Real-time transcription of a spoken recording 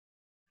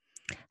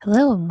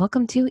Hello and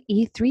welcome to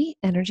E3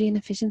 Energy and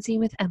Efficiency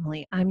with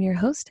Emily. I'm your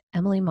host,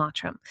 Emily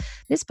Mottram.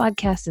 This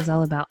podcast is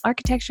all about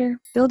architecture,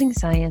 building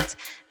science,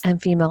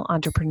 and female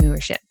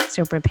entrepreneurship.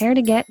 So prepare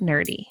to get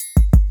nerdy.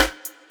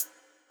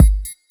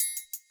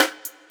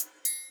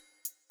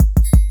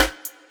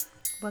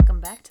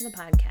 Welcome back to the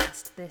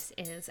podcast. This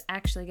is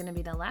actually going to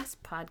be the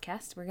last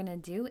podcast we're going to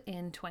do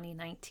in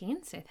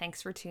 2019. So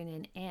thanks for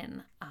tuning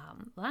in.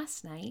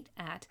 Last night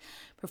at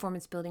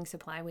Performance Building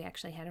Supply, we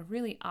actually had a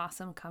really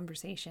awesome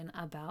conversation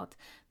about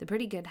the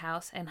Pretty Good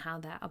House and how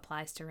that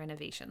applies to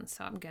renovations.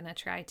 So I'm going to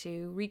try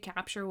to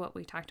recapture what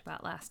we talked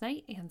about last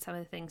night and some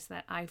of the things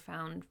that I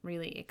found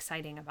really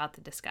exciting about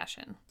the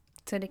discussion.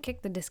 So to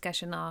kick the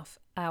discussion off,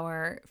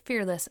 our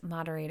fearless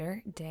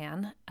moderator,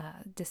 Dan,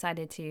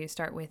 decided to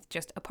start with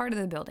just a part of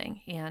the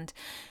building. And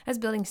as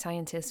building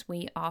scientists,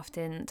 we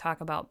often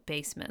talk about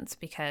basements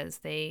because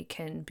they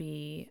can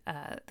be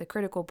the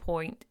critical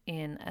point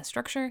in a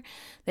structure.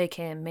 They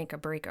can make or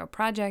break a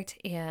project.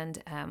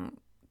 And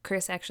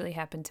Chris actually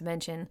happened to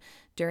mention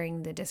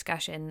during the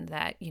discussion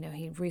that,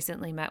 he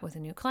recently met with a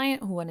new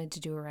client who wanted to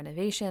do a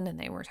renovation, and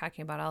they were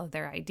talking about all of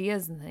their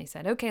ideas, and they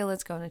said, okay,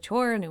 let's go on a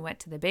tour. And we went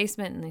to the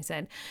basement, and they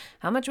said,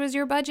 how much was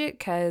your budget?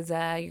 Because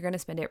you're going to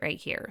spend it right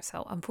here.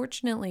 So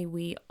unfortunately,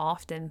 we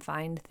often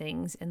find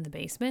things in the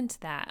basement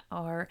that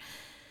are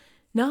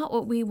not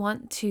what we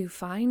want to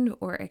find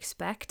or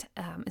expect.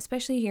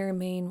 Especially here in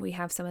Maine, we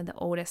have some of the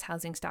oldest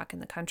housing stock in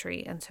the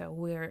country, and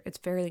so it's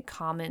fairly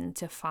common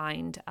to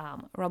find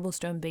rubble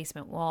stone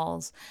basement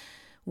walls,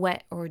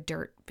 wet or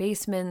dirt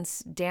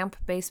basements, damp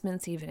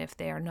basements, even if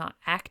they are not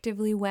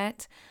actively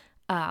wet.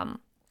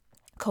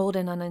 Cold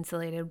and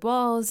uninsulated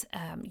walls.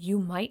 You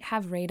might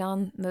have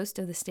radon. Most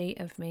of the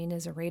state of Maine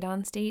is a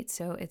radon state,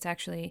 so it's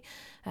actually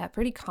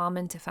pretty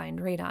common to find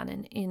radon.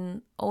 And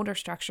in older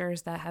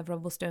structures that have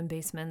rubble stone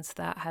basements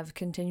that have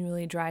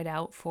continually dried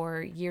out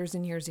for years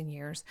and years and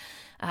years,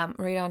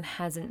 radon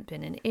hasn't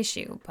been an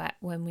issue. But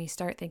when we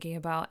start thinking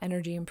about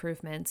energy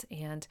improvements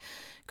and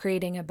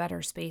creating a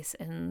better space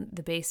in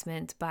the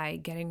basement by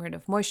getting rid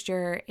of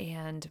moisture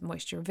and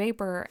moisture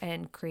vapor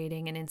and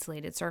creating an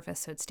insulated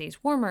surface so it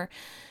stays warmer,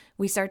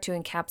 we start to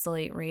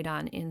encapsulate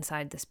radon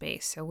inside the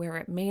space. So where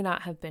it may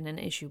not have been an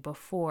issue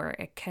before,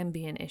 it can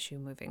be an issue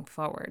moving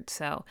forward.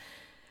 So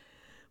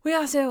we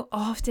also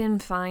often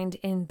find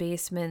in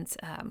basements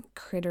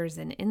critters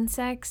and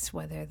insects,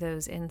 whether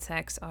those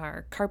insects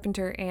are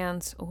carpenter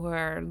ants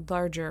or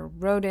larger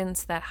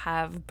rodents that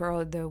have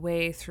burrowed their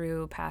way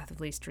through path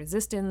of least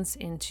resistance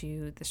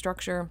into the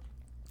structure.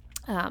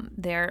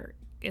 There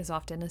is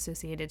often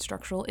associated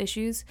structural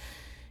issues,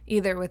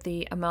 either with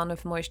the amount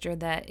of moisture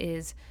that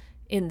is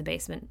in the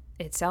basement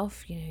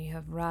itself. You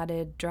have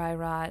rotted, dry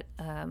rot,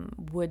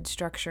 wood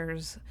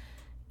structures,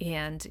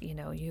 and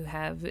you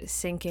have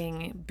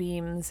sinking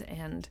beams,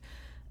 and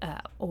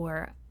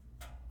or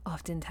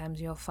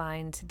oftentimes you'll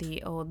find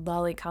the old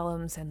lolly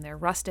columns and they're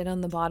rusted on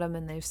the bottom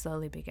and they've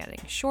slowly been getting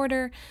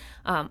shorter.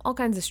 All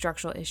kinds of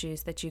structural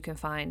issues that you can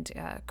find,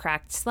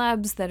 cracked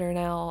slabs that are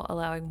now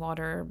allowing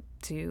water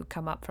to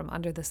come up from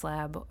under the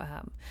slab.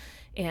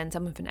 And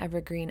some of an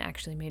evergreen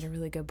actually made a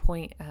really good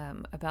point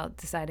about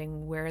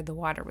deciding where the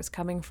water was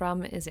coming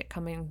from. Is it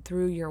coming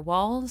through your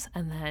walls?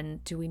 And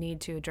then do we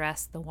need to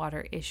address the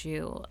water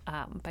issue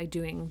by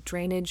doing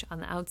drainage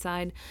on the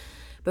outside,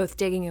 both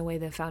digging away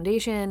the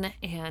foundation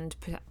and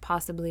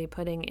possibly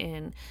putting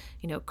in,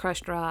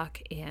 crushed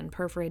rock and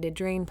perforated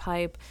drain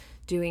pipe,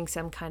 doing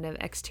some kind of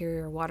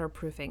exterior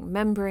waterproofing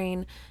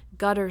membrane,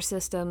 gutter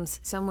systems,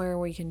 somewhere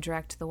where you can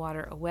direct the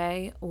water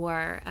away.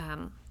 Or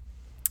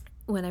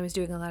when I was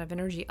doing a lot of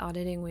energy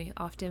auditing, we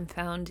often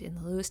found in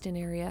the Lewiston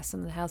area,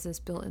 some of the houses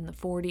built in the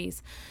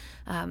 40s,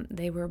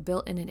 they were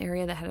built in an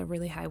area that had a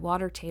really high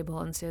water table,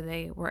 and so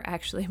they were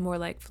actually more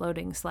like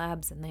floating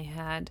slabs, and they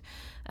had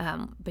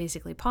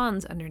basically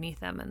ponds underneath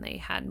them, and they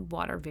had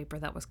water vapor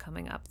that was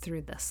coming up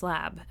through the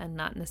slab and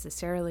not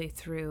necessarily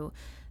through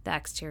the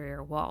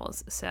exterior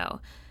walls.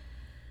 So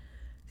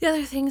the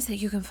other things that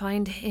you can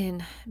find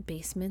in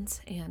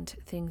basements and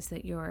things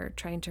that you're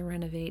trying to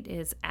renovate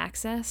is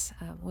access.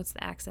 What's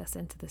the access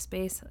into the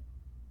space?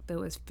 It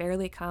was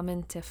fairly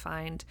common to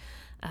find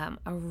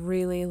a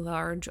really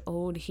large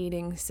old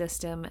heating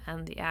system,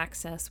 and the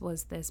access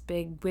was this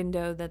big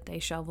window that they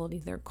shoveled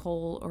either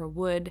coal or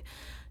wood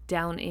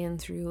down in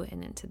through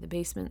and into the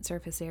basement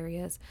surface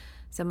areas.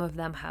 Some of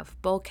them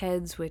have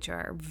bulkheads, which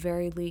are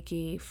very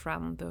leaky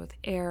from both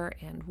air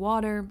and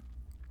water.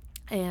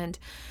 And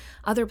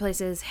other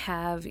places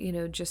have,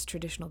 just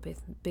traditional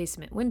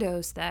basement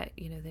windows that,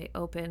 they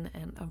open.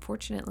 And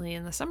unfortunately,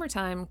 in the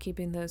summertime,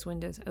 keeping those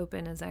windows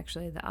open is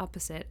actually the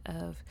opposite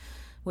of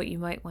what you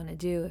might want to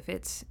do if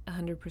it's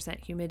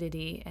 100%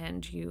 humidity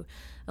and you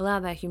allow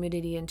that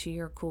humidity into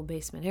your cool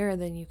basement air.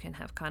 Then you can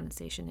have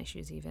condensation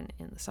issues even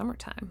in the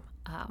summertime.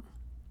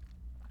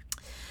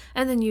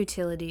 And then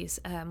utilities.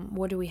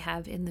 What do we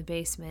have in the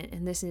basement?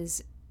 And this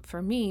is,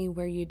 for me,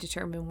 where you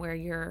determine where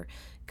you're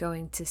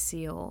going to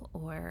seal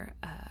or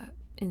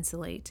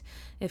insulate.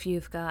 If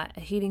you've got a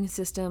heating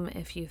system,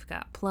 if you've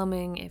got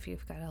plumbing, if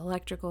you've got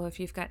electrical, if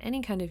you've got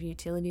any kind of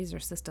utilities or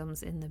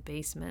systems in the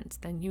basement,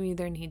 then you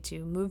either need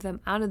to move them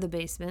out of the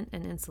basement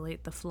and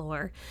insulate the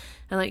floor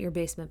and let your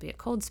basement be a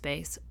cold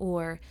space,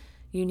 or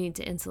you need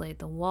to insulate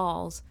the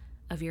walls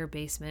of your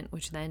basement,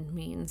 which then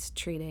means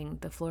treating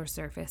the floor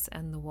surface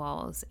and the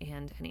walls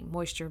and any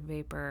moisture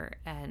vapor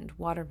and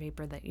water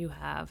vapor that you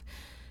have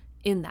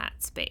in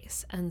that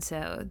space. And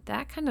so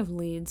that kind of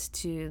leads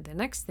to the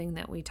next thing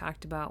that we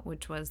talked about,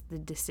 which was the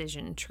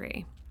decision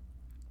tree,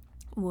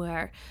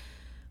 where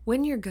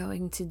when you're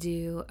going to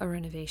do a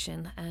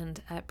renovation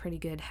and a pretty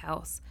good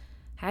house,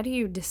 how do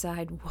you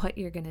decide what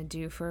you're going to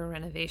do for a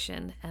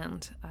renovation?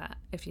 And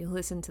if you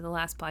listen to the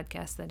last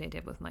podcast that I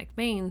did with Mike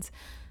Maines,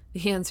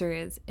 the answer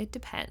is it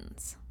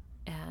depends.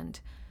 And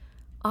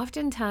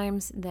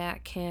oftentimes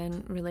that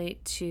can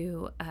relate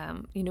to,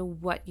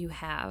 what you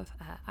have.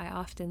 I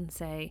often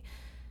say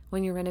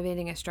when you're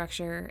renovating a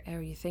structure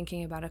or you're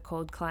thinking about a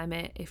cold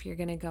climate, if you're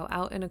going to go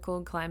out in a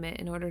cold climate,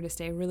 in order to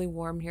stay really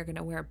warm, you're going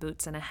to wear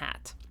boots and a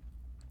hat.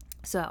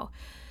 So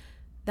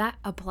that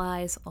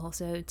applies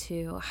also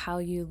to how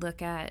you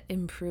look at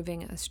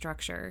improving a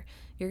structure.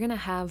 You're going to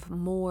have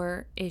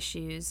more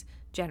issues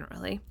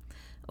generally,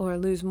 or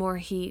lose more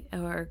heat,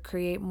 or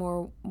create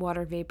more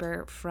water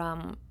vapor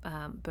from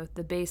both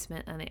the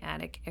basement and the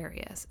attic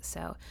areas.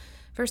 So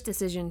first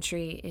decision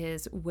tree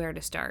is where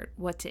to start,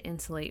 what to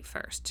insulate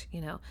first.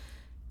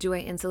 Do I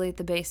insulate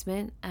the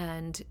basement,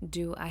 and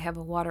do I have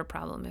a water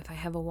problem? If I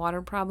have a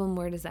water problem,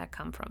 where does that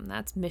come from?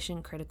 That's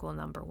mission critical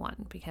number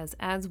one, because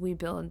as we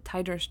build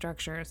tighter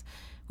structures,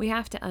 we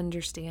have to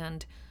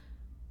understand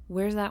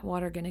where's that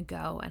water going to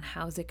go and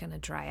how's it going to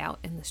dry out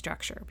in the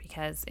structure.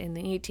 Because in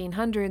the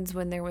 1800s,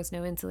 when there was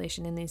no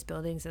insulation in these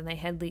buildings and they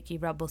had leaky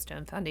rubble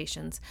stone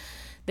foundations,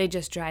 they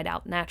just dried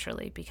out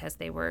naturally because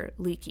they were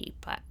leaky.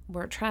 But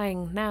we're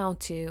trying now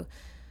to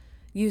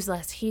use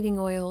less heating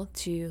oil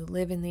to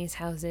live in these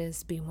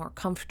houses, be more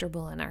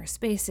comfortable in our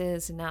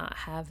spaces, not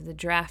have the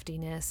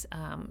draftiness.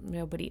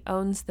 Nobody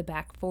owns the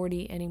back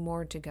 40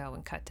 anymore to go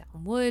and cut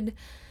down wood.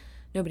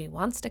 Nobody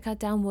wants to cut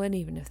down wood,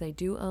 even if they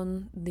do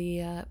own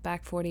the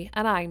back 40.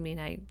 And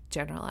I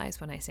generalize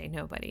when I say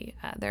nobody.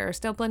 There are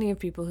still plenty of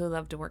people who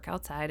love to work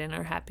outside and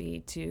are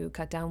happy to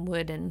cut down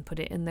wood and put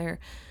it in their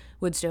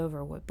wood stove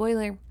or wood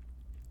boiler.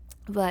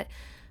 But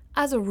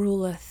as a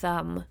rule of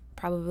thumb,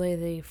 probably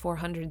the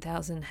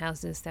 400,000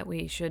 houses that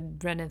we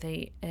should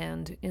renovate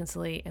and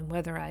insulate and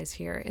weatherize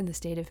here in the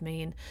state of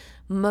Maine,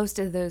 most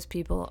of those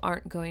people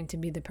aren't going to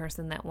be the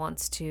person that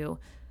wants to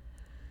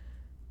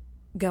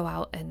go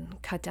out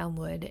and cut down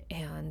wood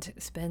and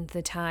spend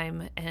the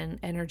time and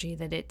energy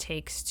that it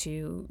takes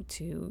to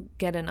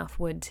get enough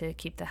wood to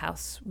keep the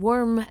house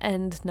warm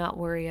and not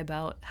worry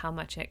about how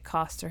much it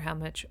costs or how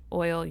much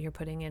oil you're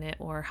putting in it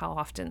or how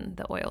often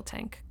the oil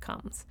tank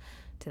comes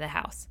to the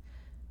house.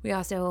 We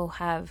also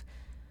have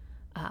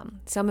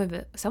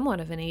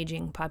somewhat of an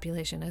aging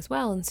population as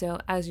well, and so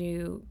as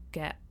you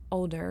get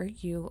older,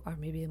 you are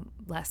maybe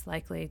less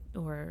likely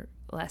or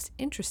less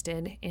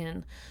interested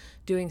in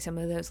doing some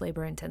of those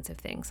labor-intensive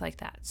things like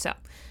that. So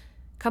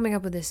coming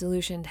up with a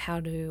solution to how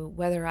to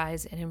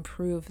weatherize and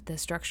improve the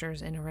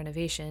structures in a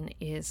renovation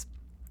is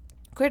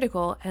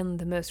critical, and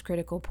the most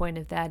critical point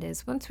of that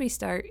is once we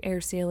start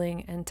air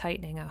sealing and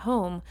tightening a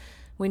home,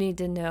 we need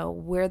to know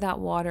where that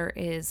water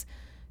is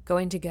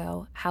going to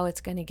go, how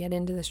it's going to get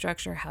into the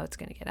structure, how it's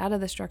going to get out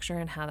of the structure,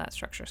 and how that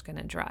structure is going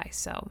to dry.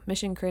 So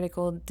mission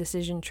critical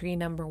decision tree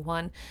number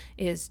one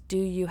is, do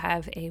you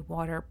have a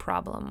water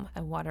problem,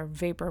 a water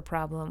vapor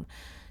problem?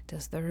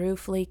 Does the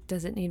roof leak?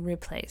 Does it need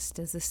replaced?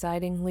 Does the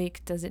siding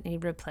leak? Does it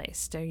need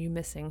replaced? Are you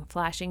missing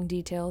flashing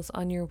details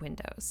on your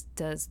windows?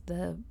 Does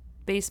the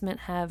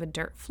basement have a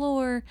dirt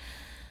floor?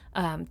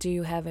 Do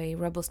you have a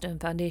rubble stone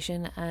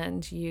foundation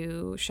and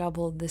you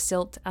shovel the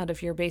silt out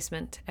of your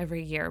basement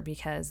every year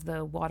because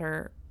the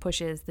water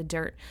pushes the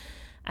dirt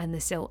and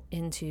the silt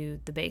into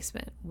the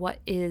basement? What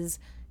is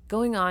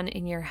going on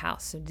in your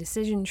house? So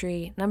decision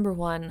tree number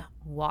one,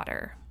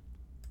 water.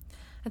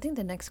 I think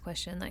the next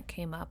question that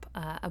came up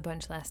a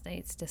bunch last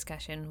night's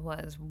discussion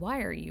was,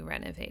 why are you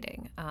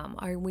renovating?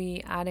 Are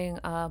we adding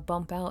a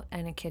bump out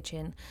and a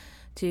kitchen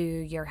to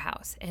your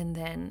house? And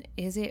then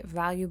is it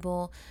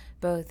valuable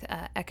both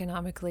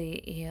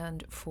economically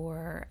and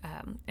for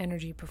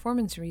energy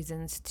performance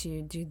reasons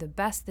to do the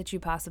best that you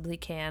possibly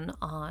can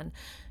on,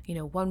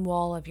 one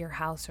wall of your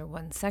house or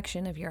one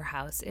section of your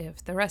house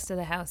if the rest of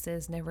the house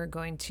is never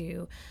going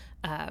to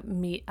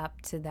meet up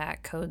to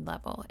that code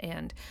level?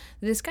 And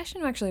the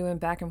discussion actually went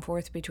back and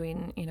forth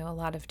between, a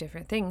lot of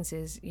different things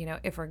is,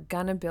 if we're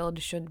gonna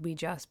build, should we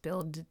just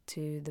build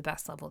to the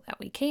best level that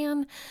we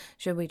can?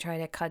 Should we try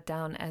to cut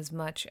down as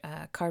much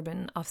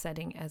carbon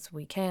offsetting as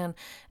we can?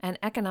 And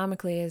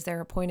economically, is there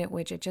a point at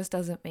which it just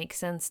doesn't make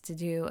sense to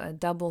do a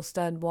double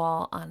stud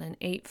wall on an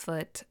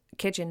 8-foot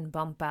kitchen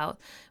bump out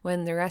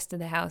when the rest of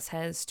the house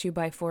has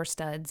 2x4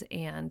 studs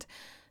and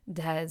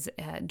has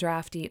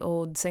drafty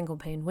old single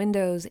pane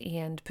windows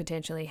and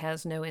potentially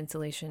has no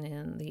insulation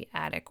in the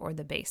attic or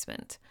the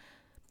basement?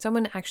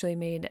 someone actually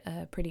made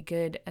a pretty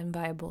good and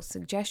viable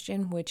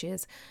suggestion, which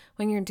is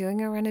when you're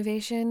doing a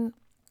renovation,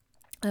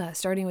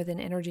 starting with an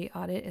energy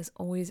audit is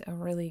always a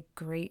really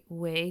great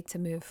way to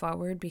move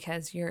forward,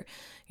 because you're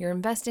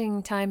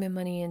investing time and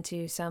money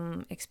into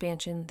some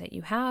expansion that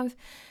you have,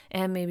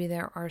 and maybe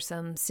there are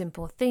some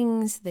simple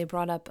things. They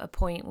brought up a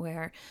point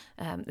where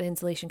the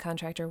insulation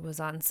contractor was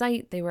on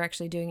site. They were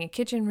actually doing a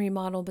kitchen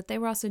remodel, but they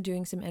were also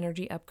doing some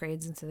energy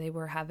upgrades, and so they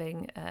were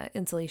having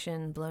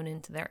insulation blown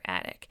into their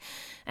attic.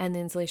 And the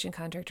insulation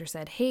contractor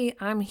said, "Hey,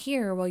 I'm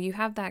here while you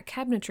have that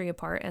cabinetry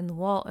apart and the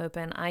wall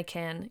open. I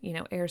can,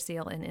 air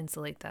seal and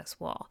insulate this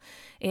wall."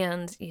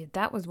 And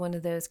that was one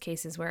of those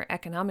cases where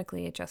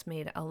economically it just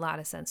made a lot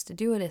of sense to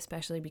do it,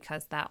 especially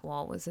because that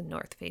wall was a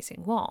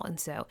north-facing wall. And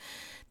so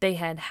they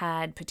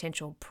had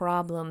potential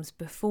problems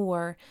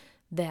before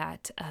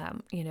that,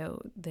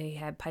 they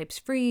had pipes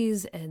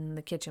freeze and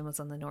the kitchen was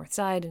on the north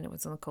side and it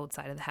was on the cold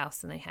side of the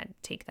house, and they had to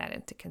take that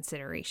into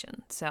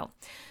consideration. So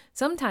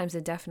sometimes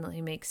it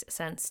definitely makes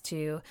sense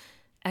to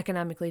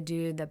economically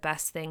do the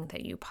best thing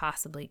that you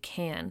possibly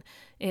can.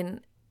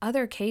 In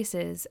other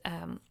cases,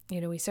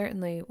 we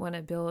certainly want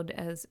to build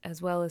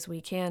as well as we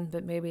can,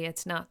 but maybe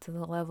it's not to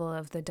the level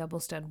of the double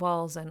stud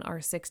walls and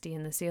R60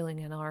 in the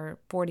ceiling and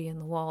R40 in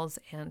the walls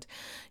and,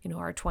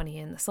 R20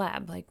 in the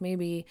slab. Like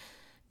maybe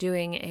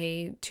doing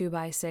a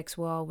 2x6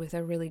 wall with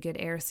a really good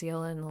air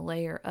seal and a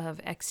layer of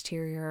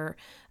exterior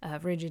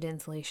rigid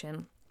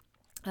insulation,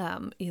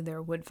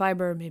 either wood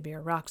fiber, maybe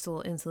a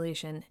Roxul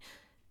insulation,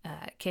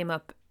 came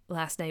up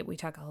last night. We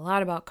talk a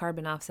lot about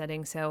carbon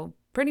offsetting, so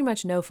pretty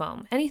much no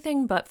foam,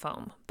 anything but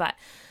foam, but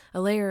a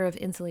layer of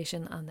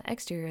insulation on the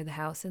exterior of the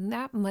house, and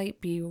that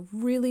might be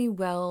really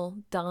well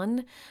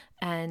done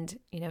and,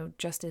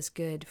 just as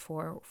good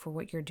for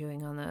what you're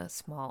doing on a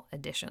small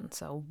addition.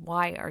 So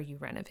why are you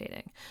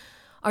renovating?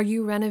 Are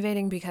you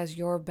renovating because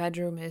your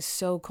bedroom is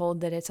so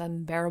cold that it's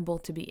unbearable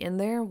to be in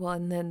there? Well,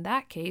 and in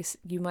that case,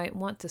 you might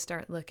want to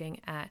start looking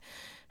at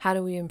how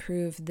do we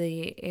improve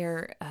the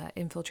air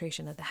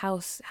infiltration of the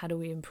house? How do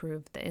we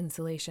improve the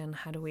insulation?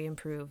 How do we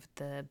improve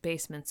the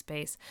basement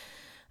space?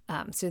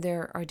 So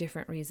there are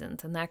different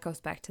reasons. And that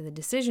goes back to the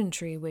decision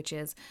tree, which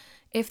is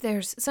if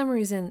there's some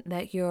reason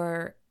that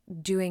you're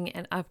doing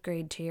an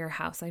upgrade to your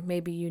house, like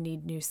maybe you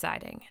need new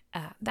siding,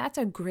 that's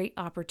a great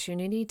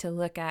opportunity to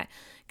look at,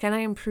 can I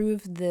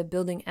improve the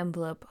building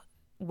envelope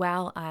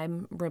while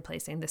I'm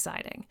replacing the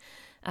siding?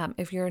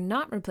 If you're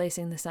not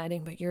replacing the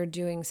siding, but you're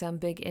doing some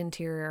big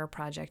interior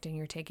project and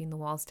you're taking the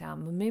walls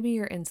down, well, maybe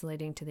you're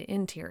insulating to the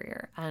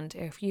interior. And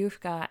if you've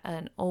got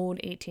an old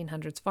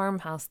 1800s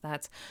farmhouse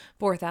that's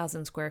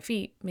 4,000 square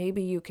feet,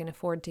 maybe you can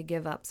afford to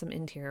give up some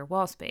interior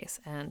wall space.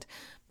 And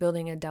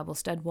building a double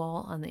stud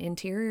wall on the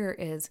interior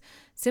is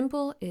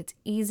simple, it's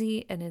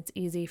easy, and it's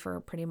easy for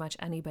pretty much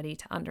anybody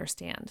to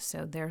understand.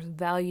 So there's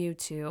value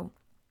to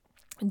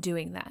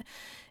doing that.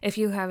 If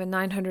you have a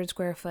 900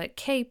 square foot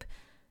cape,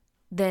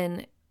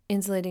 then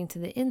insulating to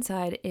the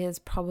inside is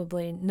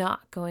probably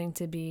not going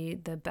to be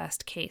the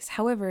best case.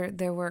 However,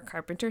 there were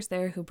carpenters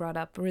there who brought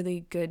up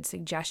really good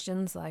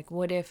suggestions, like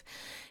what if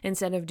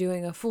instead of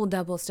doing a full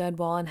double stud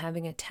wall and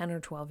having a 10 or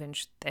 12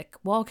 inch thick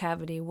wall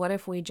cavity, what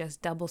if we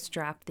just double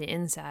strap the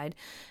inside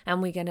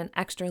and we get an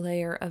extra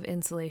layer of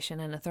insulation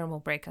and a thermal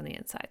break on the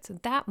inside? So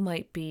that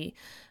might be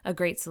a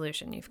great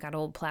solution. You've got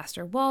old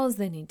plaster walls,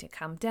 they need to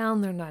come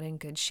down, they're not in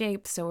good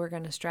shape, so we're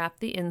going to strap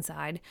the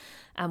inside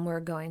and we're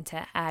going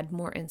to add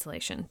more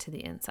insulation to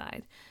the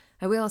inside.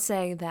 I will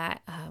say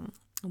that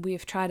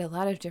we've tried a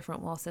lot of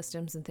different wall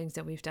systems and things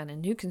that we've done in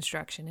new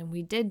construction, and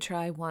we did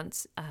try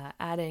once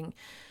adding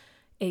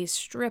a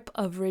strip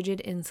of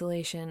rigid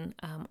insulation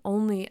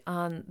only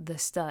on the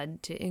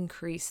stud to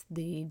increase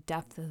the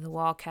depth of the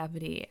wall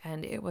cavity,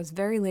 and it was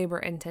very labor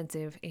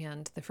intensive,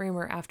 and the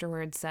framer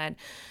afterwards said,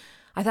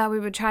 I thought we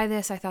would try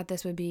this. I thought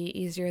this would be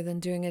easier than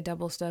doing a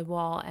double stud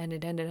wall, and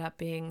it ended up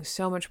being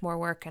so much more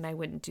work, and I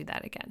wouldn't do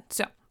that again.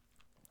 So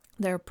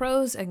there are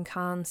pros and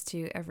cons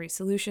to every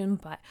solution,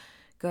 but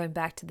going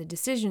back to the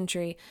decision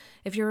tree,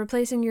 if you're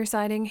replacing your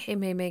siding, it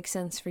may make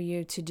sense for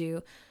you to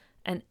do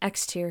an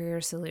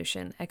exterior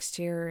solution,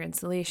 exterior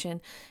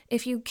insulation.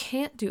 If you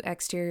can't do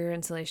exterior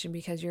insulation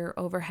because your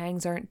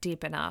overhangs aren't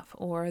deep enough,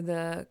 or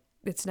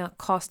it's not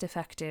cost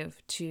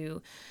effective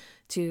to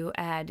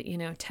add,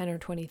 $10,000 or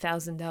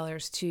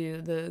 $20,000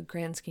 to the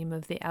grand scheme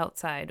of the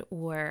outside,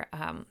 or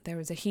there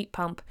was a heat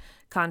pump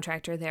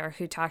contractor there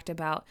who talked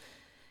about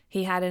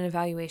he had an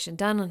evaluation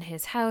done on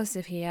his house.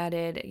 If he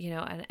added,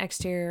 an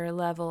exterior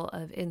level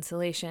of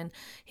insulation,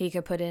 he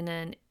could put in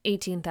an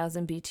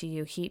 18,000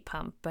 BTU heat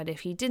pump. But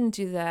if he didn't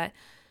do that,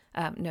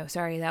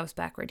 that was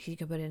backward. He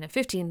could put in a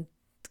 15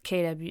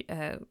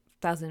 kW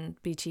 1,000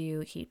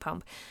 BTU heat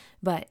pump.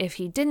 But if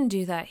he didn't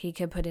do that, he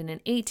could put in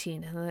an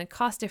 18, and the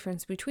cost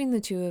difference between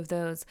the two of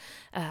those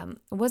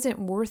wasn't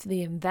worth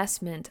the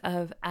investment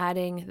of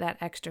adding that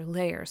extra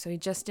layer. So he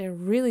just did a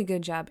really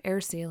good job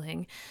air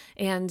sealing,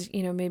 and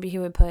maybe he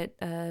would put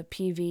a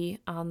PV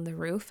on the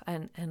roof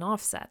and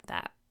offset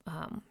that.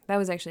 That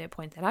was actually a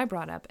point that I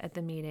brought up at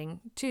the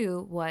meeting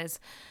too, was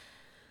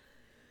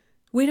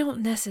we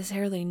don't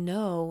necessarily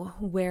know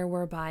where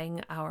we're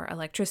buying our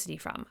electricity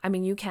from. I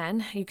mean, you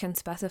can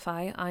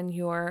specify on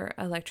your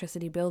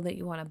electricity bill that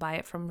you want to buy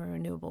it from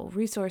renewable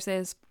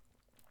resources.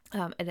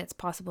 And it's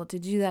possible to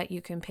do that.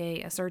 You can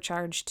pay a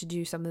surcharge to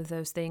do some of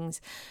those things,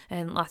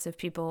 and lots of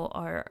people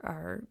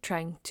are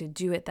trying to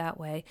do it that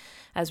way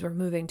as we're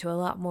moving to a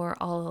lot more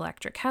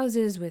all-electric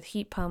houses with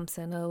heat pumps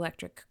and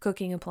electric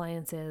cooking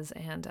appliances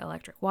and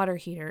electric water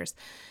heaters.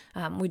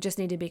 We just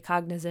need to be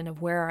cognizant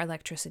of where our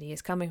electricity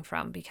is coming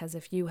from, because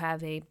if you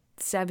have a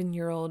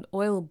 7-year-old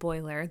oil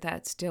boiler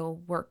that still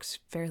works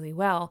fairly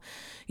well,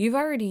 you've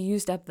already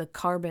used up the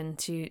carbon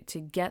to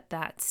get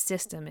that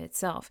system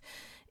itself.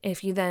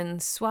 If you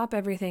then swap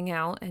everything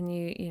out and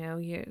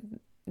you're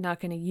not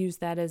going to use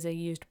that as a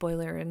used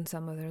boiler in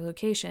some other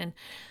location,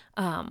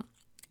 and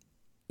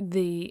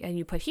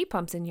you put heat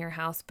pumps in your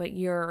house, but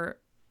your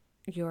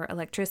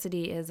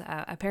electricity is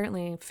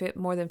apparently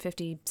more than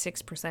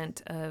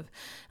 56% of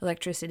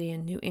electricity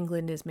in New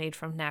England is made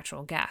from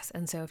natural gas.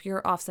 And so if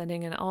you're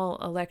offsetting an all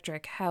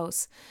electric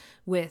house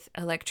with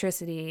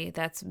electricity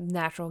that's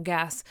natural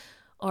gas,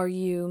 are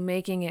you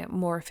making it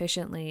more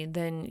efficiently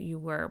than you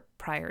were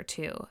prior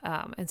to?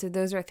 And so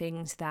those are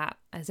things that,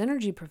 as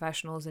energy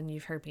professionals, and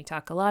you've heard me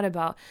talk a lot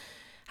about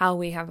how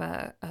we have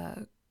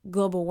a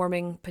global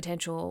warming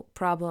potential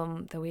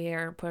problem, that we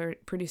are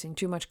producing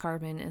too much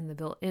carbon in the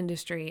built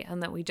industry,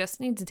 and that we just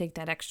need to take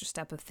that extra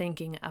step of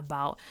thinking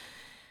about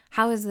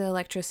how is the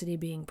electricity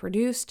being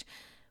produced,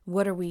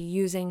 what are we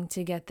using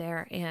to get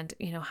there, and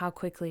how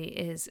quickly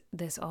is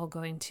this all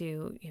going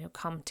to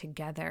come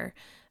together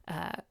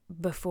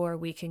before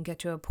we can get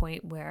to a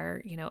point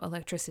where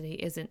electricity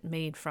isn't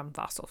made from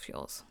fossil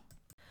fuels.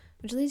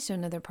 Which leads to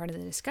another part of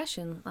the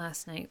discussion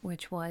last night,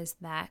 which was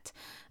that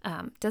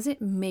does it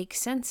make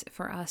sense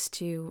for us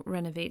to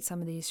renovate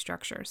some of these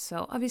structures?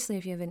 So obviously,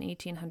 if you have an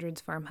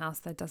 1800s farmhouse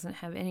that doesn't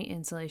have any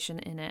insulation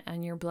in it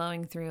and you're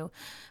blowing through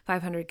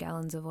 500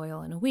 gallons of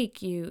oil in a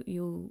week,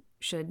 you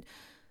should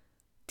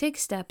take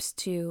steps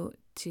to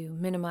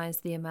minimize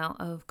the amount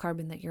of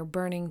carbon that you're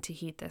burning to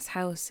heat this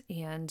house,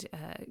 and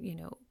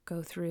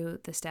go through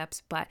the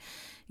steps. But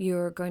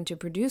you're going to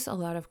produce a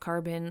lot of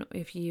carbon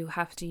if you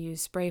have to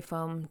use spray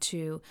foam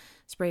to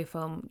spray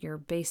foam your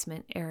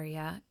basement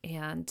area.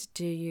 And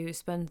do you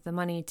spend the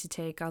money to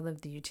take all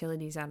of the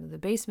utilities out of the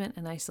basement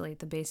and isolate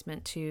the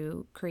basement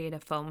to create a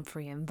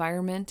foam-free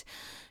environment?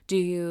 Do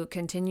you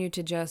continue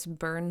to just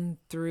burn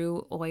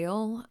through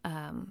oil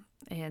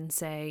and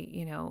say,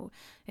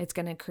 it's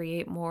going to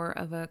create more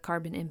of a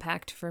carbon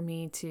impact for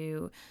me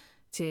to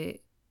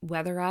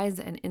weatherize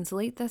and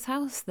insulate this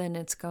house than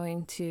it's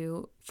going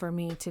to for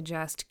me to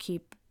just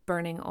keep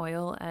burning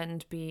oil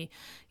and be,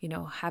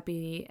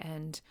 happy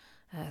and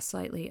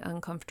slightly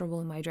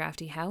uncomfortable in my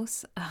drafty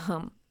house?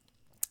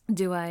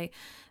 Do I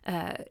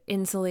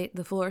insulate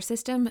the floor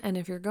system? And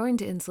if you're going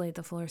to insulate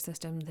the floor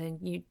system, then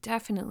you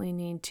definitely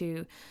need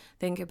to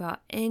think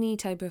about any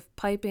type of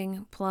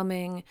piping,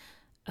 plumbing,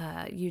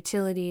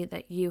 utility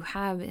that you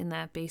have in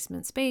that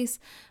basement space,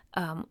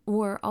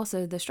 or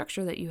also the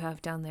structure that you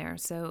have down there.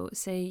 So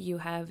say you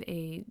have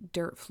a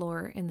dirt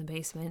floor in the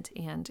basement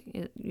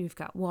and you've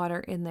got water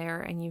in there,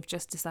 and you've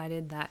just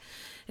decided that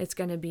it's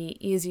going to be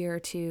easier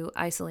to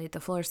isolate the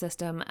floor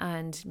system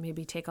and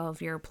maybe take all of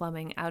your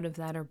plumbing out of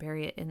that or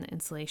bury it in the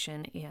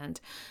insulation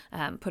and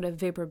put a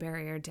vapor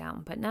barrier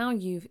down. But now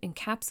you've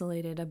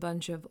encapsulated a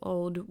bunch of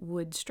old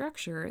wood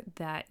structure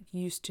that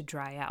used to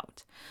dry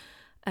out.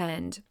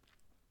 And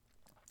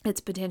it's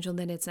potential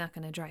that it's not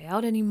going to dry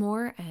out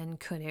anymore,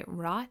 and could it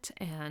rot?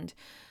 And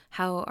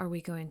how are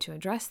we going to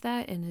address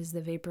that? And is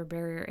the vapor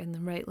barrier in the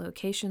right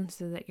location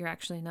so that you're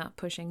actually not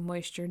pushing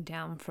moisture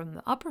down from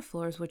the upper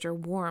floors, which are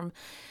warm,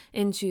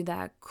 into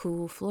that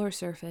cool floor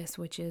surface,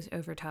 which is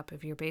over top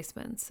of your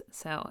basements?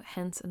 So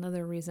hence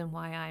another reason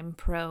why I'm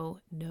pro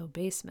no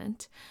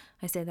basement.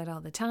 I say that all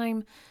the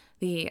time.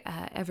 The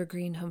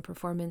Evergreen Home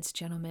Performance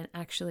gentleman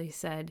actually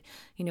said,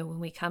 when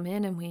we come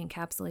in and we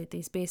encapsulate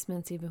these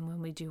basements, even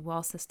when we do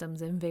wall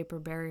systems and vapor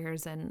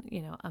barriers and,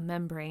 a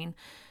membrane,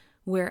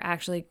 we're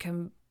actually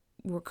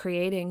we're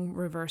creating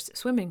reverse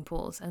swimming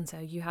pools. And so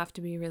you have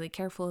to be really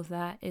careful of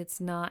that. It's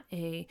not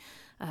a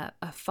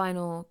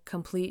final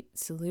complete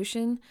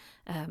solution.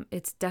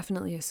 It's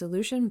definitely a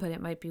solution, but it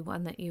might be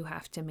one that you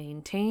have to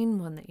maintain,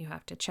 one that you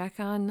have to check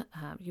on.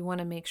 You want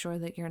to make sure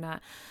that you're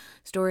not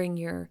storing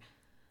your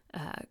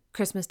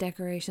Christmas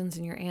decorations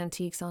and your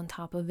antiques on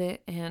top of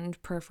it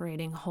and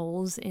perforating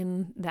holes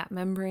in that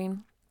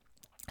membrane.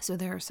 So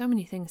there are so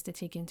many things to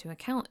take into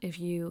account if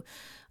you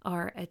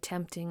are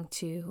attempting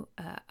to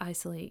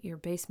isolate your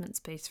basement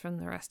space from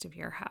the rest of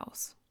your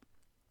house.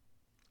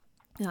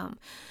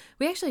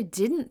 We actually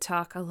didn't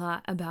talk a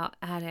lot about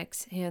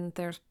attics, and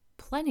there's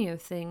plenty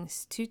of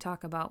things to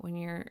talk about when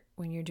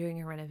you're doing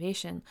a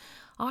renovation.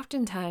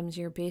 Oftentimes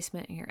your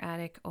basement and your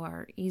attic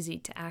are easy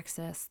to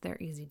access,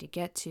 they're easy to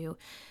get to,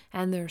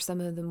 and they're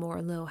some of the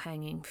more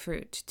low-hanging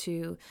fruit.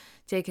 To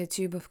take a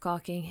tube of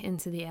caulking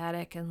into the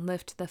attic and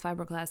lift the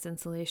fiberglass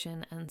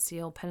insulation and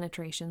seal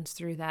penetrations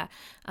through that.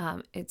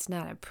 It's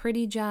not a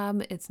pretty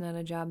job. It's not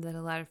a job that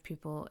a lot of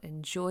people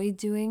enjoy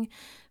doing,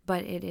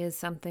 but it is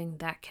something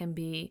that can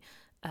be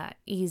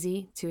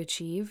easy to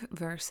achieve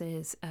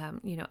versus,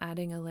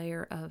 adding a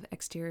layer of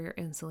exterior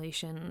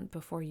insulation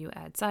before you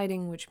add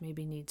siding, which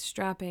maybe needs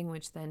strapping,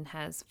 which then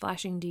has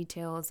flashing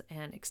details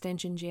and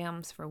extension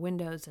jambs for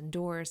windows and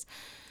doors.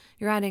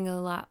 You're adding a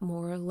lot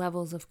more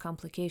levels of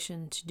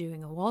complication to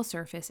doing a wall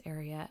surface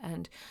area.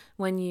 And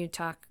when you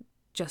talk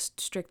just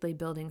strictly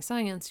building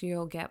science,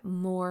 you'll get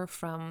more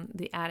from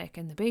the attic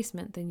and the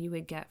basement than you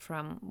would get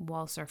from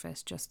wall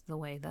surface, just the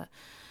way the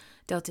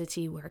delta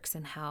T works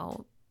and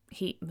how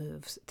heat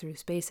moves through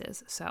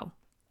spaces. So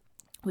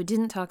we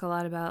didn't talk a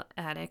lot about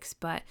attics,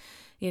 but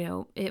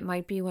it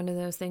might be one of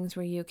those things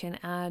where you can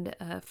add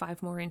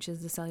 5 more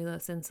inches of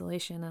cellulose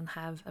insulation and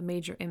have a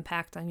major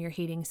impact on your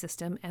heating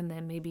system. And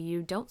then maybe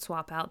you don't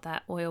swap out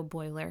that oil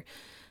boiler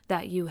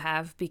that you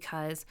have,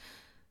 because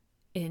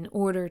in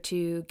order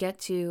to get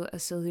to a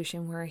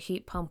solution where a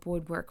heat pump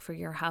would work for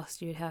your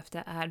house, you'd have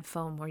to add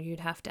foam, or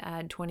you'd have to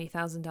add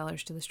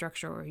 $20,000 to the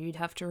structure, or you'd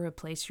have to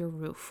replace your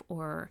roof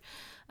or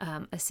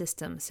a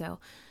system. So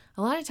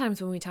a lot of times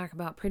when we talk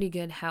about pretty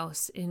good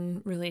house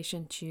in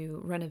relation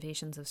to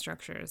renovations of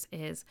structures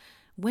is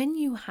when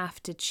you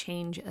have to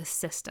change a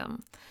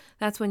system.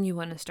 That's when you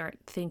want to start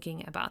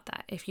thinking about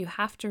that. If you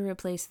have to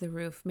replace the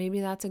roof, maybe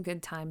that's a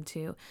good time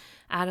to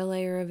add a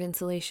layer of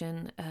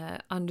insulation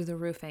under the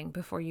roofing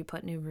before you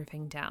put new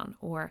roofing down.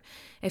 Or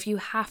if you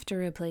have to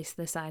replace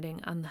the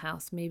siding on the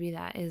house, maybe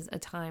that is a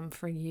time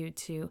for you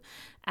to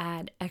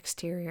add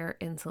exterior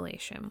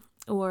insulation.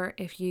 Or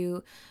if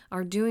you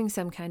are doing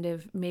some kind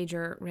of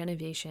major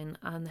renovation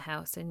on the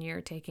house and you're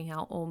taking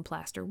out old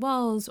plaster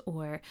walls,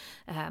 or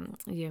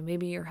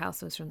maybe your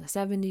house was from the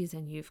 70s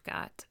and you've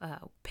got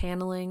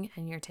paneling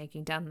and you're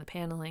taking down the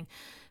paneling,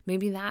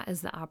 maybe that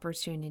is the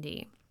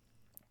opportunity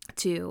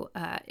to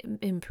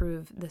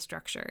improve the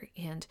structure.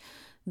 And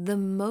the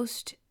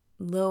most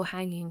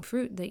low-hanging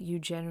fruit that you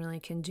generally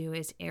can do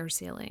is air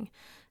sealing.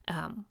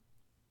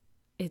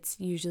 It's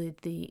usually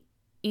the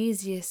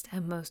easiest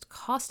and most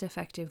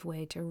cost-effective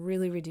way to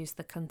really reduce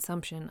the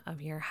consumption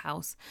of your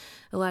house.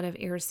 A lot of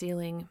air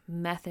sealing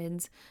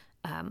methods,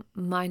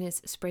 minus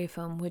spray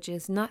foam, which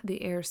is not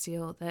the air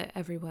seal that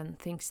everyone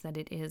thinks that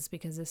it is,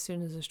 because as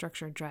soon as a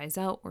structure dries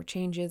out or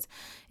changes,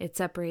 it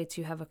separates,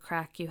 you have a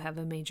crack, you have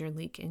a major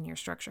leak in your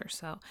structure.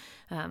 So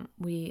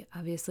we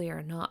obviously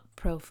are not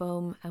pro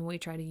foam, and we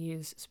try to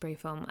use spray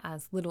foam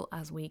as little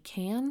as we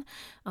can.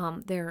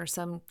 There are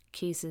some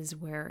cases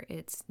where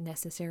it's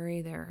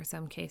necessary. There are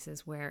some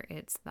cases where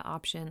it's the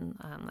option.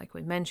 Like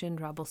we mentioned,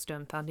 rubble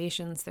stone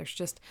foundations, there's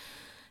just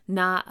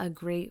not a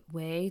great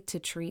way to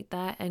treat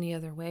that any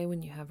other way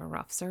when you have a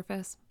rough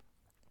surface.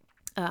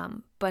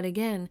 But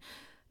again,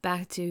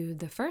 back to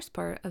the first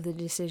part of the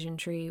decision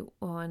tree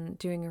on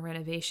doing a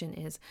renovation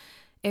is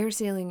air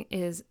sealing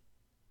is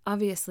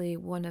obviously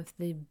one of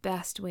the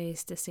best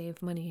ways to save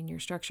money in your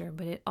structure,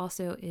 but it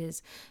also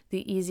is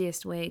the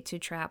easiest way to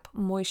trap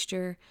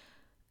moisture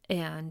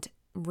and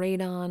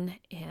radon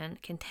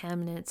and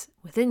contaminants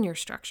within your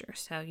structure.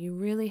 So you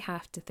really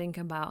have to think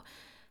about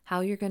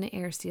how you're going to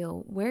air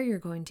seal, where you're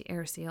going to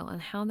air seal,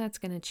 and how that's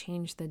going to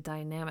change the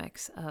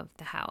dynamics of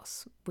the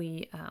house.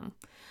 I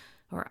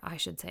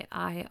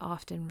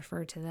often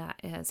refer to that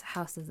as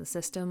house as a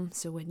system.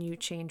 So when you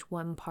change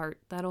one part,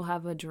 that'll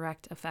have a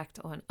direct effect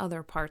on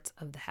other parts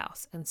of the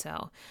house. And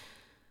so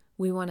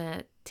we want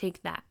to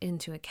take that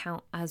into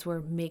account as we're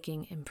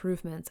making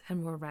improvements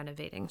and we're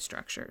renovating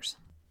structures.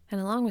 And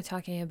along with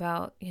talking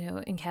about,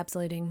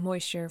 encapsulating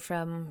moisture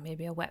from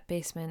maybe a wet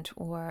basement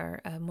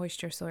or a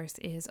moisture source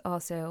is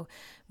also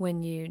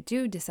when you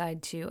do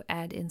decide to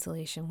add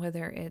insulation,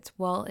 whether it's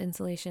wall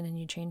insulation and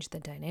you change the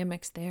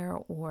dynamics there,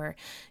 or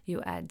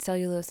you add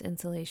cellulose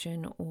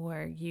insulation,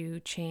 or you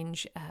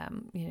change,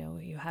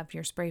 you have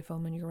your spray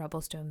foam and your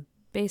rubble stone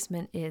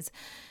basement is,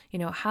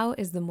 how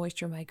is the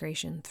moisture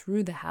migration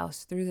through the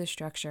house, through the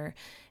structure?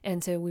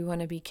 And so we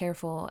want to be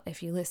careful,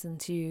 if you listen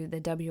to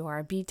the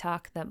WRB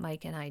talk that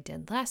Mike and I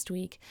did last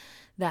week,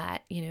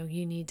 that,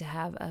 you need to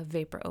have a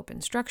vapor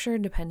open structure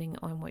depending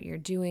on what you're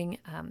doing.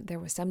 There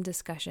was some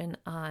discussion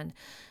on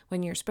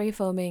when you're spray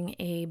foaming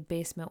a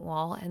basement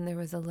wall, and there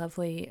was a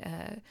lovely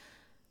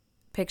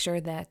picture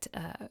that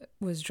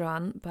was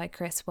drawn by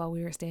Chris while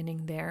we were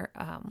standing there.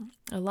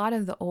 A lot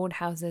of the old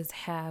houses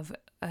have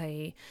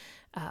a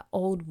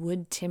old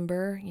wood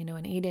timber, an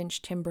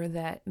 8-inch timber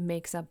that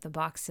makes up the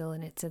box sill,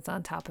 and it sits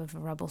on top of a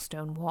rubble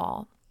stone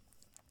wall.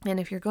 And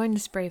if you're going to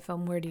spray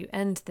foam, where do you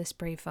end the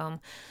spray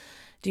foam?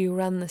 Do you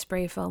run the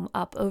spray foam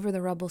up over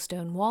the rubble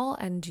stone wall,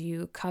 and do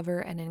you cover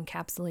and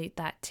encapsulate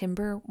that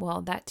timber?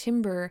 Well, that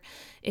timber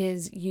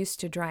is used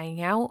to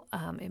drying out.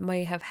 It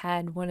might have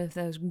had one of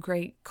those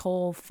great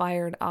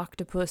coal-fired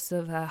octopus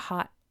of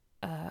a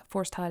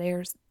forced hot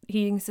air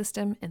heating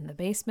system in the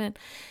basement,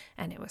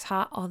 and it was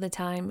hot all the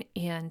time.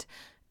 And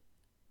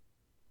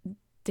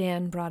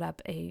Dan brought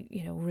up a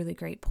really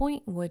great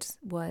point, which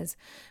was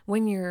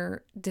when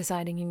you're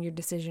deciding in your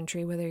decision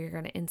tree whether you're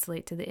going to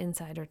insulate to the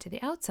inside or to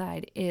the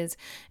outside, is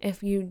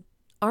if you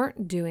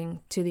aren't doing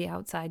to the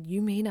outside, you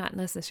may not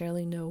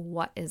necessarily know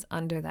what is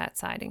under that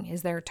siding.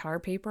 Is there tar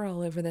paper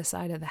all over the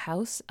side of the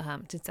house?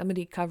 Did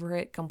somebody cover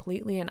it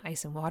completely in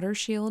ice and water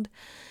shield?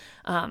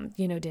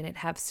 Did it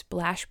have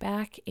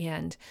splashback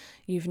and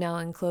you've now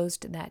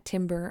enclosed that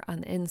timber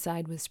on the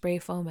inside with spray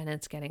foam and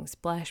it's getting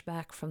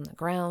splashback from the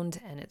ground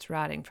and it's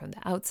rotting from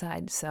the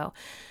outside? So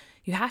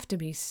you have to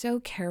be so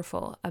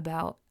careful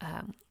about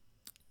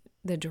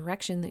the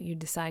direction that you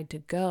decide to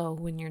go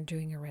when you're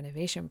doing a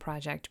renovation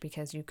project,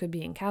 because you could be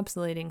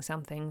encapsulating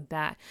something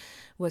that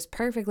was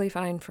perfectly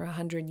fine for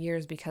 100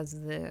 years because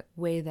of the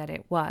way that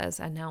it was,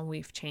 and now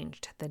we've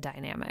changed the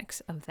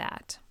dynamics of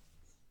that.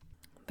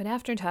 But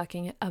after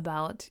talking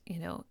about,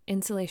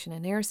 insulation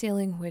and air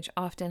sealing, which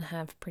often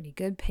have pretty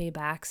good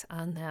paybacks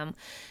on them,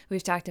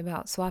 we've talked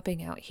about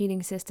swapping out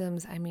heating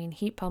systems. I mean,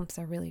 heat pumps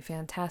are really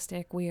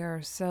fantastic. We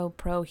are so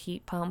pro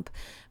heat pump,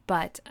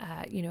 but,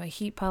 a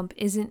heat pump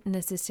isn't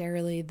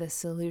necessarily the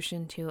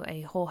solution to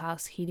a whole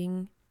house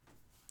heating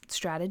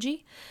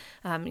strategy.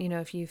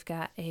 If you've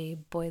got a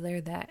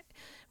boiler that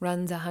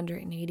runs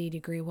 180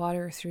 degree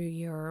water through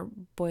your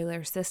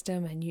boiler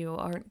system and you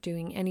aren't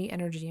doing any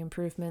energy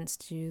improvements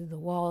to the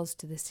walls,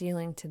 to the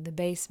ceiling, to the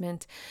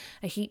basement,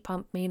 a heat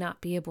pump may not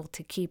be able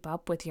to keep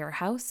up with your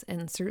house.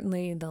 And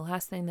certainly the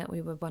last thing that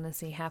we would want to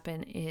see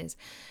happen is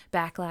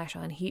backlash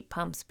on heat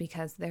pumps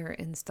because they're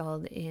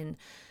installed in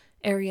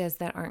areas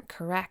that aren't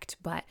correct.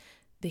 But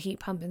the heat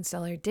pump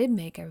installer did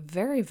make a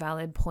very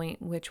valid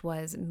point, which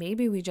was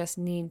maybe we just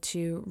need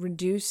to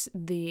reduce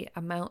the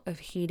amount of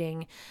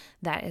heating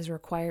that is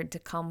required to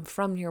come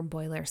from your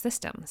boiler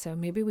system. So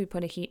maybe we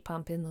put a heat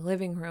pump in the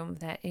living room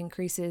that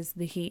increases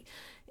the heat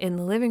in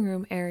the living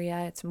room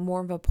area. It's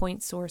more of a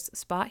point source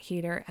spot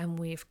heater, and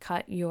we've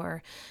cut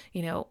your,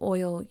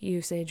 oil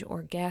usage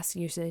or gas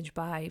usage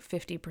by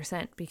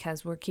 50%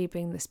 because we're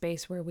keeping the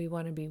space where we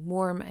want to be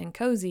warm and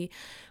cozy,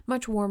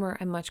 much warmer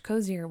and much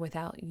cozier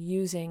without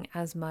using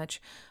as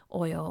much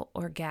oil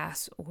or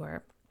gas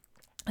or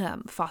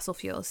fossil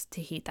fuels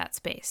to heat that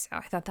space. So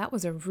I thought that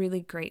was a really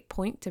great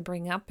point to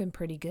bring up in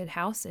Pretty Good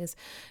House, is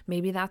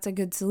maybe that's a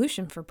good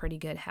solution for Pretty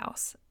Good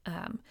House.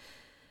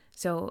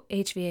 So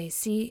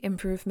HVAC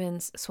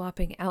improvements,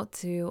 swapping out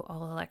to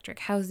all electric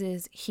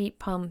houses, heat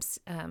pumps,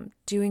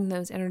 doing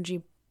those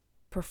energy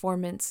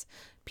performance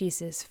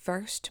pieces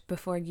first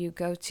before you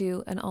go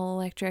to an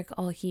all-electric,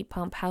 all-heat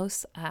pump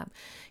house.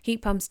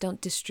 Heat pumps don't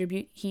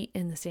distribute heat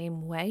in the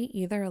same way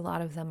either. A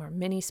lot of them are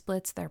mini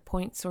splits, they're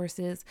point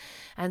sources,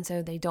 and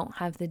so they don't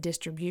have the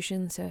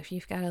distribution. So if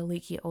you've got a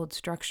leaky old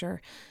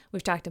structure,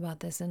 we've talked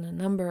about this in a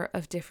number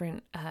of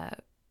different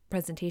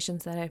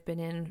presentations that I've been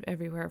in,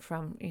 everywhere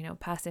from,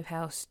 Passive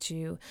House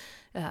to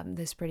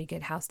this Pretty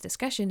Good House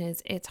discussion,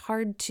 is it's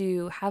hard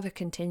to have a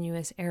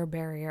continuous air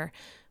barrier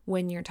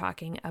when you're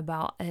talking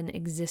about an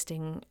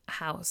existing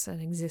house, an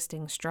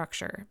existing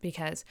structure,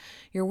 because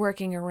you're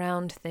working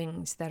around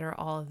things that are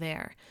all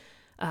there.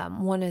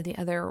 One of the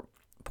other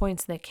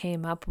points that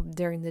came up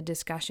during the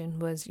discussion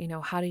was,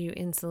 how do you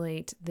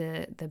insulate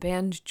the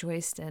band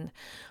joist? And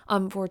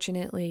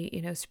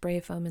unfortunately, spray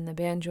foam in the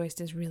band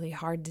joist is really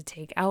hard to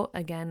take out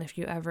again if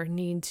you ever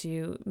need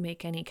to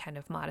make any kind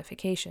of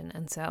modification.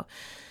 And so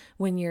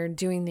when you're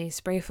doing these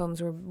spray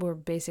foams, we're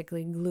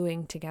basically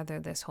gluing together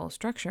this whole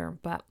structure.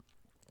 But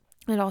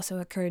it also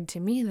occurred to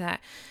me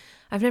that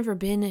I've never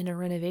been in a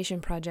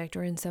renovation project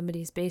or in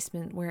somebody's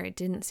basement where it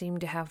didn't seem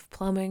to have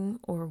plumbing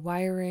or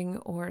wiring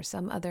or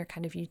some other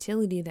kind of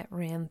utility that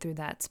ran through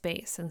that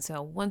space. And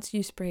so once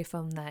you spray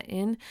foam that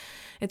in,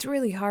 it's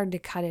really hard to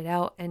cut it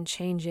out and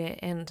change it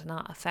and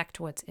not affect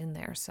what's in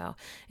there. So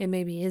it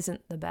maybe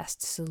isn't the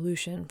best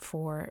solution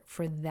for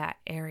that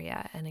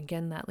area. And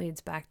again, that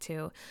leads back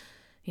to,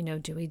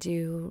 do we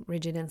do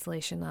rigid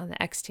insulation on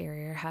the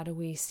exterior? How do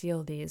we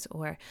seal these?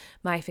 Or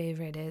my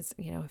favorite is,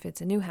 if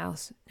it's a new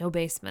house, no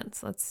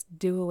basements. Let's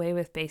do away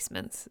with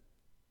basements.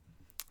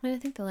 And I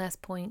think the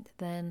last point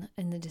then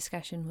in the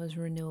discussion was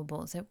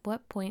renewables. At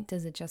what point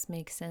does it just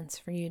make sense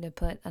for you to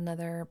put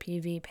another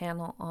PV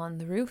panel on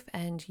the roof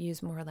and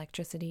use more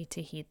electricity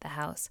to heat the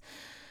house?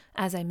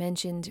 As I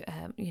mentioned,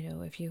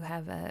 if you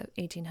have a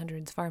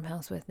 1800s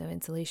farmhouse with no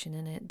insulation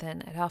in it,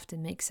 then it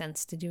often makes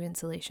sense to do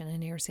insulation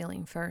and air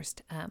sealing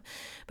first.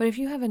 But if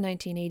you have a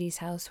 1980s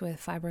house with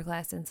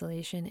fiberglass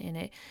insulation in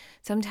it,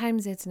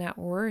 sometimes it's not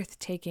worth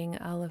taking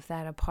all of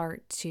that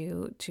apart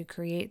to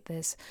create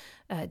this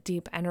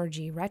deep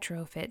energy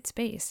retrofit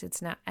space.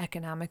 It's not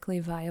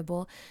economically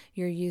viable.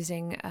 You're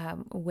using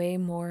way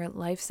more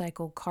life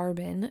cycle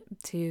carbon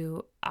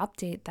to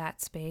update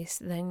that space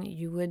than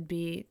you would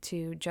be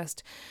to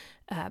just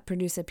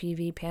produce a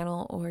PV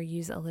panel or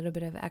use a little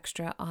bit of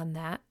extra on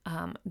that.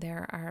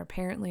 There are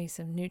apparently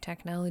some new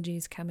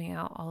technologies coming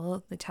out all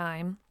of the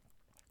time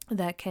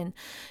that can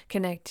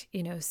connect,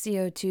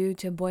 CO2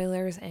 to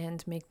boilers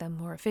and make them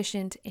more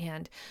efficient,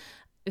 and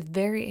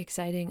very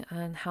exciting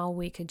on how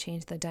we could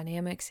change the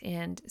dynamics.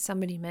 And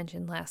somebody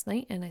mentioned last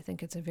night, and I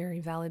think it's a very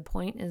valid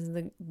point, is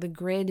the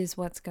grid is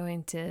what's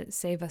going to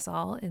save us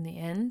all in the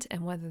end.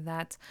 And whether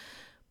that's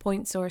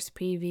point source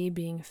PV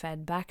being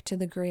fed back to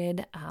the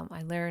grid.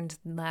 I learned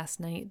last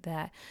night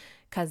that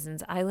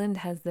Cousins Island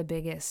has the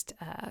biggest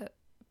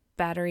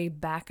battery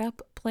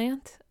backup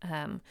plant.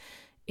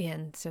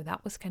 And so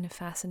that was kind of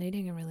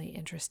fascinating and really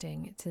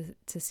interesting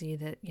to see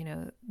that,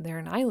 they're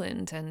an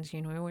island and,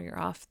 when you're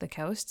off the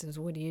coast is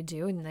what do you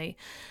do? And they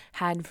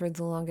had for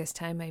the longest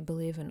time, I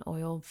believe, an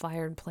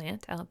oil-fired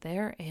plant out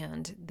there,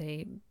 and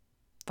they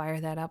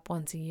fire that up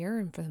once a year.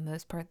 And for the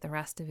most part, the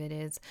rest of it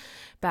is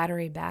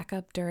battery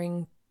backup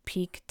during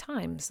peak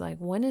times. Like,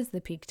 when is the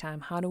peak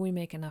time? How do we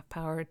make enough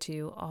power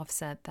to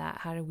offset that?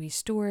 How do we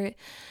store it?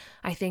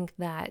 I think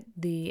that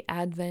the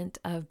advent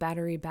of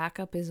battery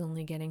backup is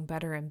only getting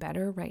better and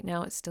better. Right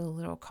now, it's still a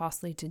little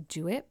costly to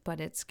do it,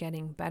 but it's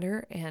getting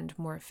better and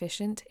more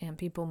efficient, and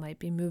people might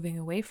be moving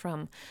away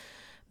from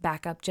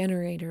backup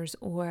generators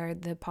or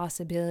the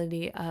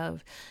possibility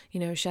of,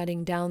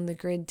 shutting down the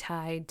grid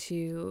tie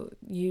to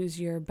use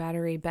your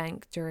battery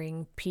bank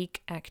during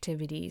peak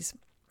activities.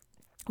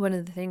 One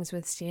of the things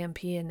with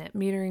CMP and net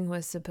metering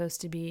was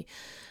supposed to be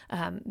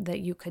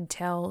that you could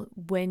tell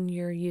when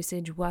your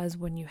usage was,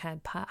 when you had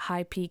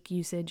high peak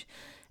usage,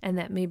 and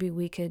that maybe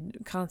we could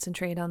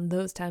concentrate on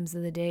those times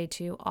of the day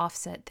to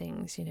offset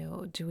things.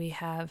 Do we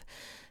have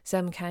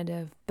some kind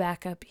of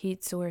backup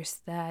heat source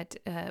that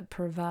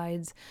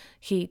provides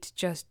heat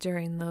just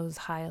during those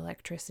high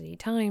electricity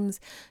times?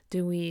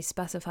 Do we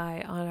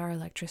specify on our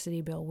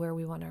electricity bill where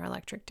we want our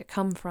electric to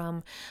come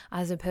from,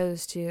 as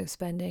opposed to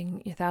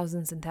spending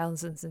thousands and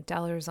thousands of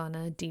dollars on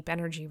a deep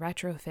energy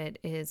retrofit?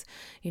 Is,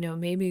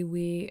 maybe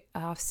we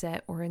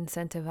offset or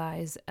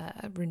incentivize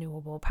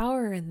renewable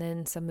power, and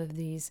then some of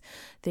these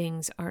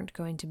things aren't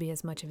going to be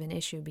as much of an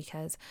issue,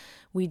 because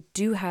we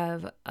do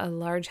have a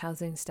large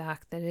housing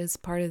stock that is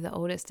part of the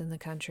oldest in the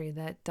country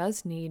that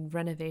does need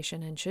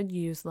renovation and should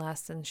use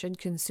less and should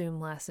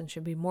consume less and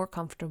should be more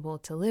comfortable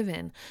to live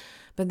in.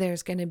 But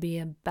there's going to be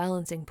a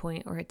balancing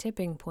point or a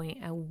tipping point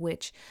at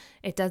which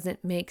it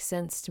doesn't make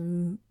sense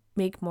to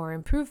make more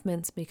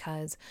improvements,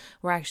 because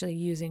we're actually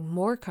using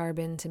more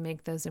carbon to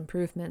make those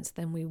improvements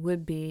than we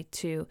would be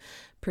to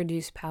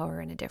produce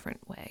power in a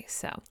different way.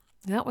 So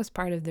that was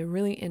part of the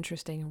really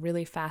interesting,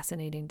 really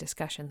fascinating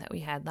discussion that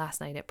we had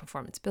last night at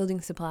Performance Building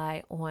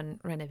Supply on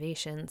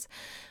renovations.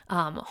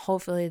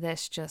 Hopefully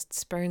this just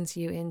spurs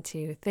you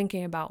into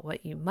thinking about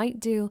what you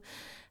might do,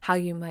 how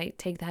you might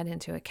take that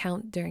into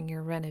account during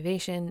your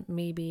renovation.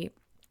 Maybe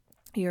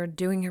you're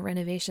doing a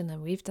renovation,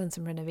 and we've done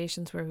some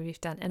renovations where we've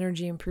done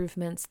energy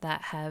improvements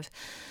that have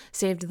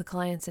saved the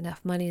clients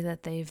enough money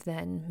that they've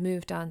then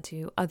moved on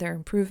to other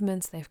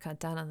improvements. They've cut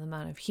down on the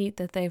amount of heat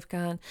that they've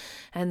gone,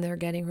 and they're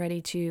getting ready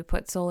to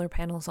put solar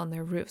panels on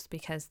their roofs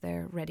because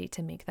they're ready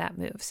to make that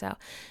move. So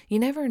you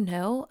never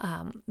know,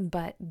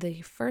 but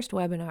the first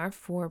webinar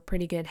for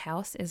Pretty Good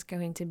House is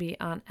going to be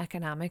on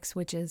economics,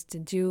 which is to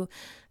do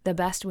the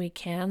best we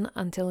can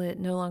until it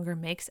no longer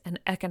makes an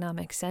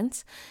economic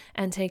sense,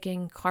 and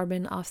taking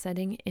carbon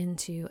offsetting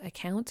into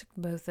account,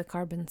 both the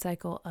carbon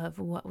cycle of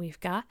what we've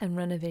got and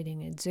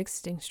renovating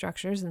existing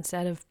structures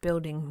instead of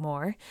building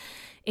more.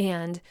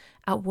 And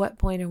at what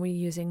point are we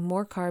using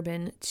more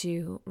carbon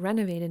to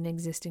renovate an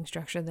existing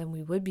structure than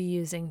we would be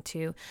using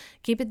to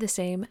keep it the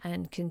same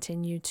and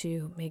continue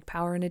to make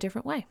power in a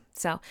different way?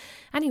 So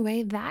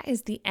anyway, that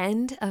is the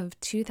end of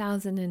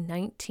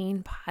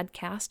 2019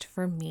 podcast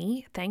for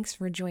me. Thanks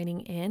for joining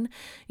in.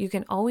 You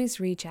can always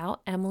reach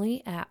out,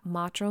 Emily at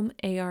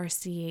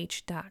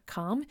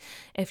mottrumarch.com,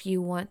 if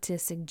you want to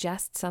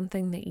suggest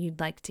something that you'd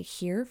like to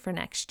hear for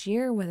next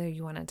year, whether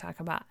you want to talk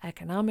about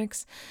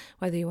economics,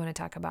 whether you want to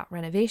talk about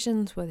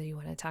renovations, whether you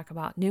want to talk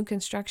about new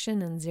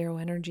construction and zero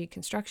energy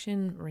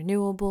construction,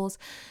 renewables,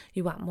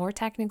 you want more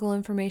technical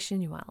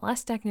information, you want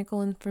less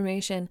technical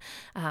information.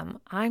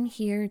 I'm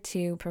here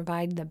to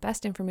provide the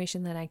best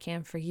information that I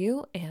can for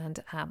you. And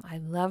I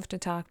love to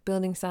talk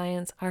building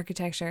science,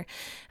 architecture,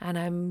 and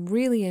I'm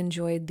really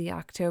enjoyed the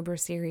October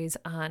series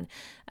on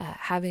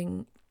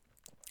having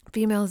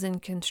females in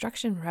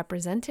construction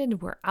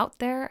represented. We're out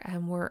there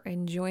and we're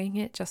enjoying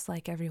it just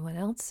like everyone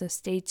else. So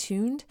stay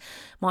tuned.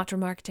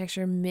 Mottram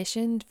Architecture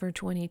mission for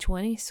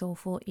 2020,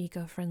 soulful,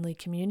 eco-friendly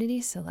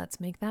community. So let's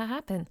make that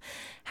happen.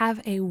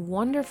 Have a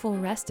wonderful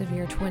rest of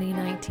your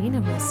 2019,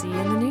 and we'll see you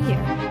in the new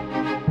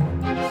year.